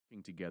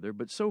Together,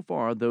 but so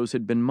far those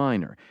had been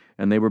minor,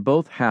 and they were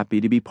both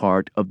happy to be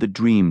part of the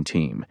Dream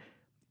Team.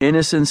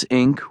 Innocence,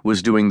 Inc.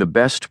 was doing the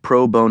best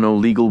pro bono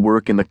legal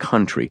work in the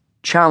country,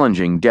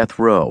 challenging death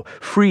row,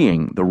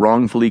 freeing the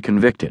wrongfully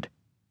convicted.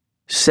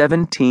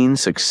 17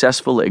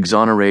 successful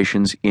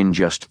exonerations in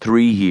just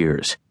 3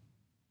 years.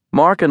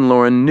 Mark and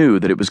Lauren knew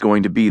that it was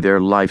going to be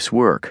their life's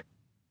work.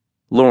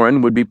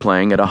 Lauren would be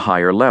playing at a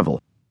higher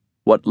level.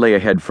 What lay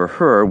ahead for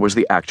her was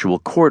the actual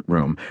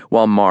courtroom,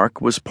 while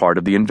Mark was part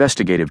of the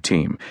investigative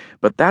team,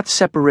 but that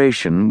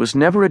separation was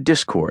never a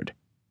discord.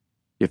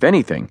 If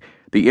anything,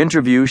 the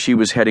interview she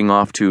was heading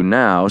off to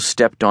now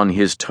stepped on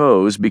his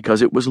toes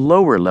because it was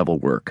lower-level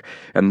work,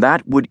 and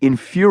that would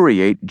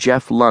infuriate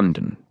Jeff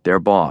London, their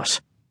boss.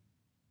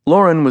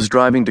 Lauren was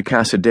driving to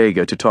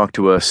Casadega to talk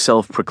to a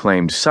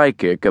self-proclaimed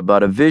psychic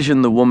about a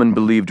vision the woman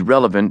believed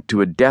relevant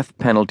to a death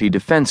penalty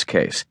defense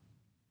case.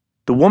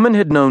 The woman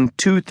had known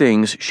 2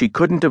 things she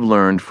couldn't have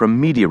learned from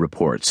media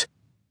reports: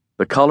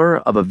 the color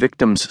of a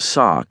victim's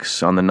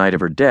socks on the night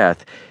of her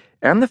death,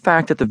 and the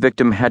fact that the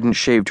victim hadn't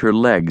shaved her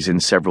legs in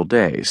several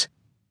days.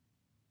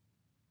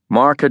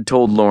 Mark had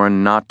told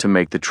Lauren not to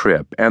make the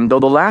trip, and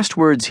though the last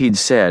words he'd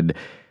said,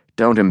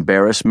 "Don't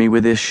embarrass me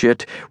with this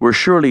shit," were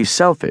surely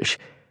selfish,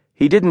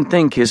 he didn't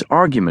think his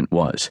argument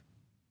was.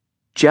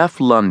 Jeff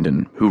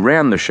London, who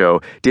ran the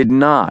show, did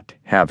not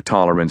have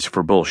tolerance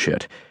for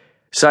bullshit.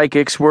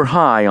 Psychics were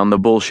high on the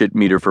bullshit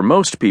meter for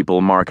most people,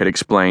 Mark had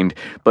explained,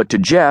 but to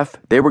Jeff,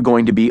 they were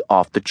going to be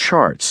off the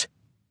charts.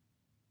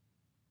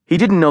 He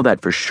didn't know that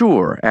for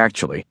sure,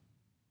 actually.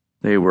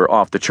 They were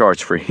off the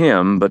charts for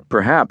him, but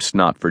perhaps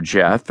not for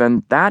Jeff,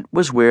 and that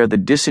was where the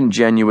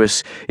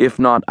disingenuous, if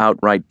not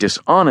outright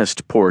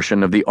dishonest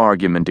portion of the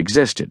argument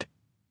existed.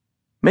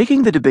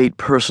 Making the debate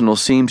personal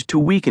seemed to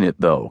weaken it,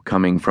 though,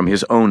 coming from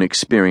his own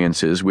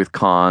experiences with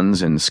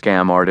cons and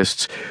scam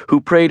artists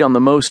who preyed on the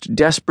most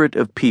desperate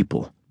of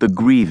people, the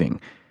grieving,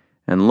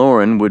 and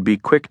Lauren would be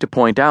quick to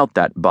point out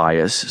that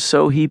bias,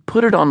 so he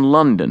put it on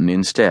London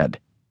instead.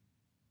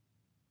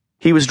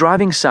 He was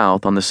driving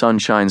south on the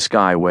Sunshine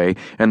Skyway,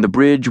 and the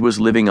bridge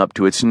was living up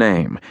to its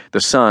name, the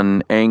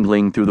sun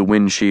angling through the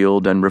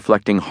windshield and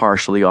reflecting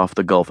harshly off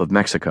the Gulf of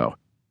Mexico.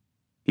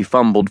 He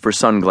fumbled for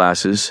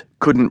sunglasses,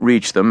 couldn't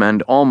reach them,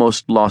 and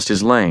almost lost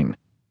his lane.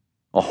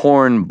 A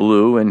horn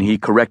blew, and he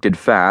corrected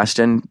fast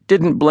and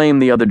didn't blame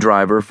the other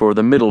driver for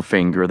the middle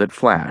finger that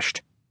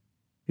flashed.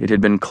 It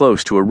had been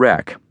close to a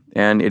wreck,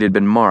 and it had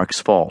been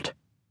Mark's fault.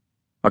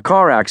 A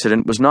car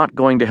accident was not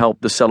going to help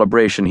the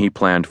celebration he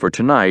planned for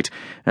tonight,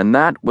 and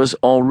that was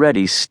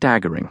already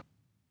staggering.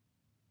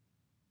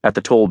 At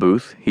the toll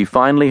booth, he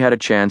finally had a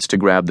chance to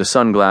grab the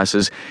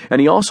sunglasses, and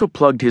he also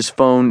plugged his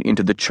phone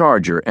into the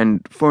charger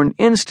and, for an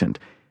instant,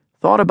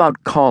 thought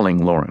about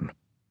calling Lauren.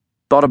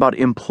 Thought about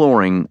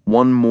imploring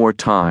one more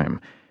time.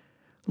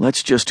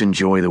 "Let's just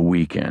enjoy the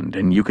weekend,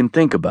 and you can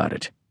think about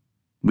it.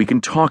 We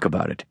can talk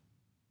about it.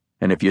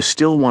 And if you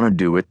still want to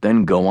do it,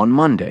 then go on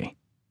Monday."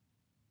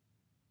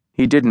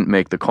 He didn't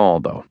make the call,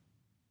 though.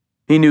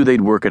 He knew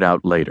they'd work it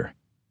out later.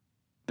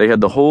 They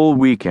had the whole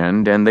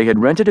weekend, and they had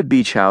rented a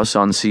beach house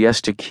on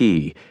Siesta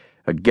Key,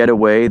 a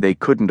getaway they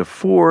couldn't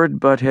afford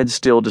but had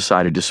still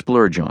decided to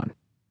splurge on.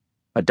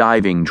 A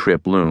diving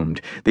trip loomed,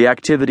 the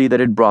activity that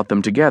had brought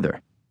them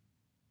together.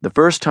 The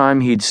first time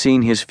he'd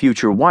seen his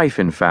future wife,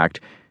 in fact,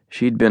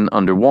 she'd been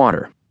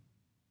underwater.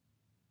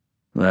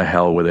 "The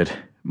hell with it,"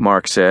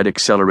 Mark said,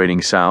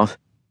 accelerating south.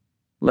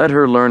 Let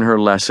her learn her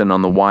lesson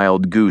on the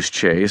wild goose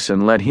chase,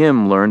 and let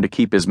him learn to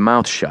keep his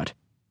mouth shut.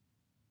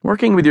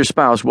 Working with your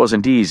spouse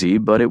wasn't easy,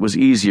 but it was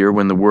easier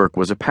when the work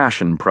was a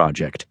passion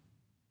project.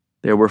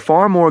 There were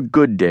far more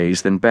good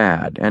days than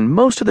bad, and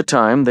most of the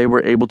time they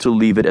were able to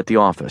leave it at the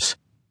office.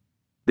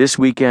 This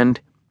weekend,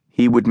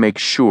 he would make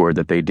sure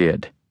that they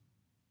did.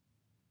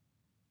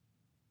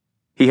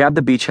 He had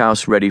the beach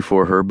house ready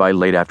for her by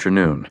late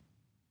afternoon.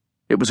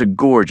 It was a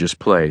gorgeous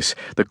place,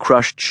 the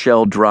crushed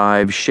shell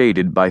drive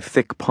shaded by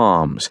thick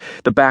palms,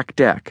 the back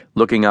deck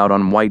looking out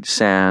on white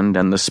sand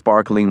and the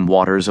sparkling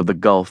waters of the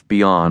Gulf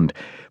beyond,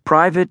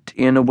 private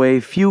in a way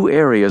few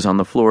areas on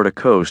the Florida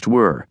coast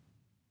were.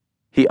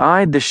 He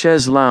eyed the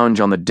chaise lounge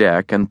on the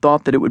deck and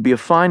thought that it would be a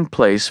fine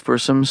place for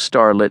some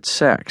starlit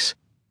sex.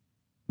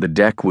 The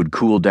deck would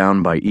cool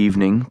down by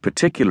evening,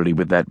 particularly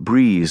with that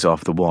breeze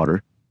off the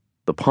water.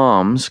 The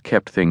palms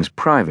kept things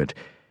private,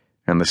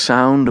 and the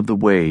sound of the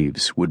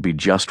waves would be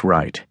just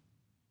right.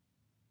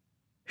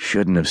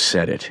 Shouldn't have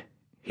said it,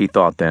 he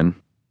thought then.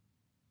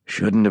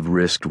 Shouldn't have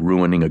risked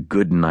ruining a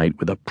good night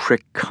with a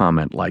prick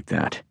comment like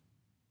that.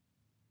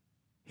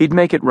 He'd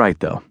make it right,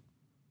 though.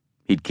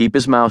 He'd keep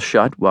his mouth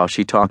shut while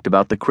she talked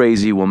about the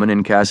crazy woman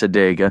in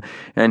Casadega,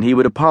 and he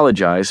would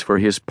apologize for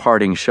his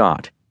parting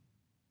shot.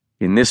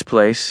 In this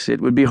place, it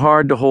would be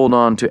hard to hold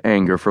on to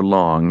anger for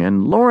long,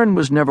 and Lauren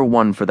was never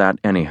one for that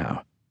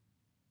anyhow.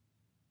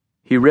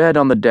 He read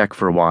on the deck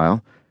for a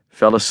while,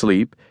 fell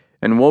asleep,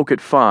 and woke at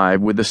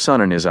 5 with the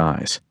sun in his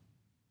eyes.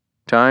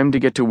 Time to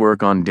get to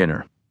work on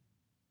dinner.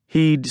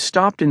 He'd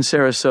stopped in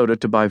Sarasota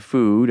to buy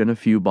food and a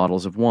few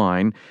bottles of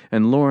wine,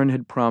 and Lauren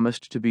had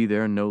promised to be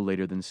there no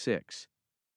later than 6.